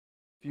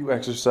Few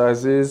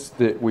exercises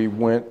that we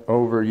went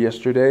over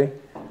yesterday,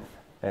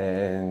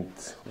 and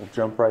we'll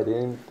jump right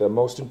in. The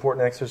most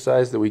important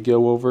exercise that we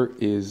go over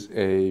is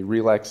a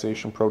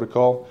relaxation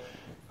protocol.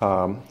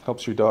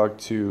 Helps your dog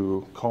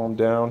to calm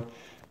down,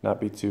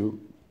 not be too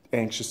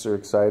anxious or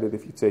excited.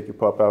 If you take your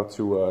pup out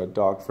to a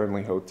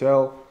dog-friendly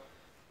hotel,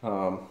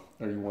 or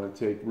you want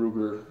to take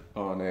Ruger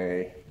on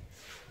a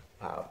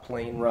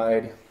plane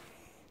ride,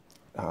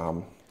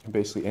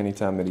 basically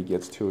anytime that he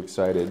gets too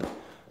excited.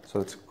 So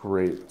that's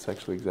great. It's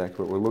actually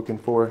exactly what we're looking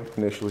for.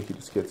 Initially, he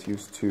just gets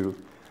used to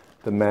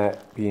the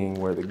mat being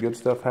where the good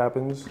stuff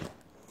happens.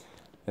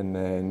 And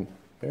then,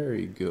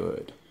 very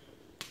good.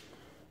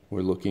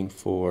 We're looking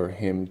for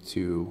him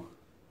to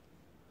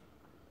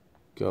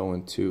go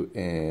into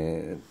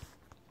an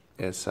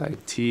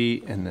SIT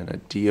and then a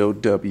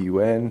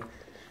DOWN.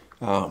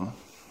 When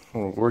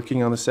we're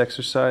working on this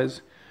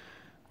exercise,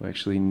 we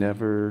actually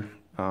never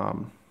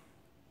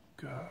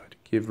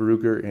give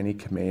Ruger any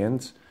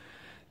commands.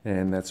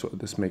 And that's what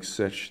this makes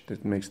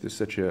this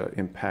such a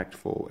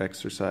impactful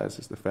exercise,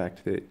 is the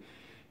fact that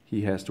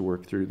he has to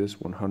work through this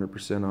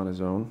 100% on his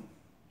own.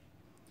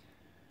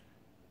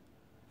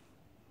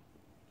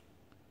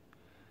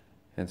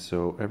 And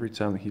so every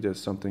time that he does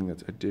something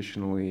that's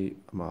additionally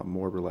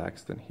more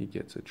relaxed, then he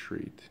gets a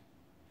treat.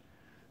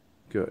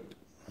 Good.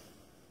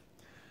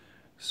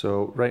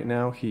 So right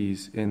now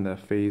he's in the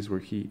phase where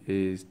he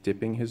is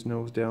dipping his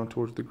nose down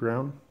towards the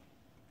ground.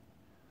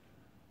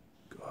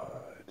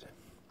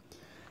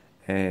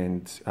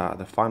 And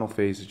the final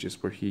phase is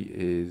just where he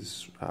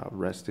is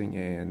resting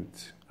and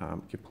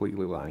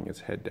completely lying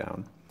his head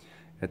down.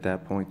 At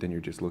that point, then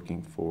you're just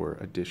looking for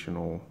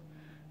additional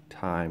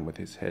time with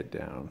his head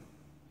down.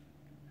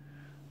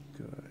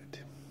 Good.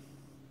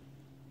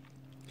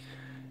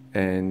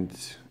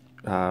 And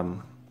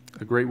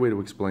a great way to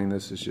explain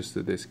this is just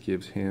that this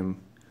gives him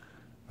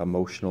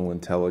emotional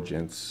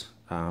intelligence.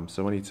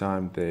 So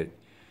anytime that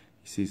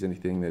he sees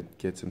anything that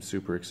gets him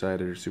super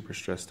excited or super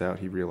stressed out,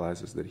 he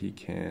realizes that he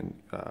can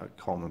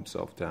calm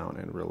himself down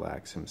and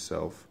relax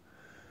himself.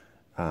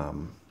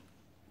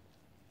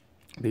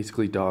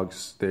 Basically,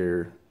 dogs,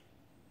 their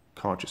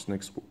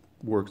consciousness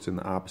works in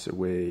the opposite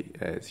way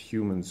as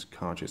humans'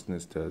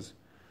 consciousness does.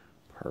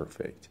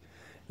 Perfect.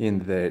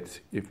 In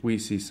that if we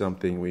see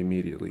something, we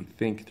immediately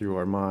think through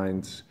our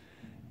minds,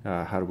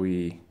 how do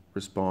we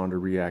respond or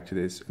react to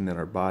this, and then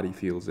our body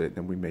feels it,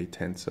 and we may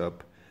tense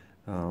up.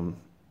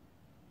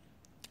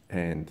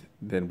 And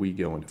then we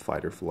go into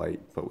fight or flight.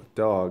 But with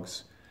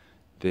dogs,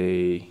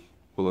 they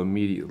will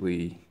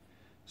immediately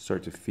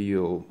start to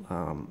feel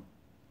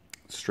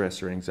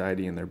stress or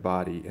anxiety in their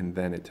body, and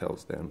then it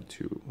tells them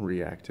to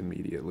react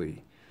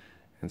immediately.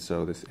 And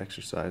so this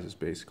exercise is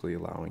basically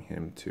allowing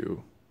him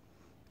to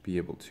be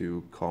able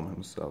to calm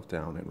himself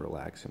down and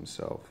relax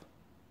himself.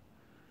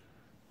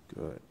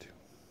 Good.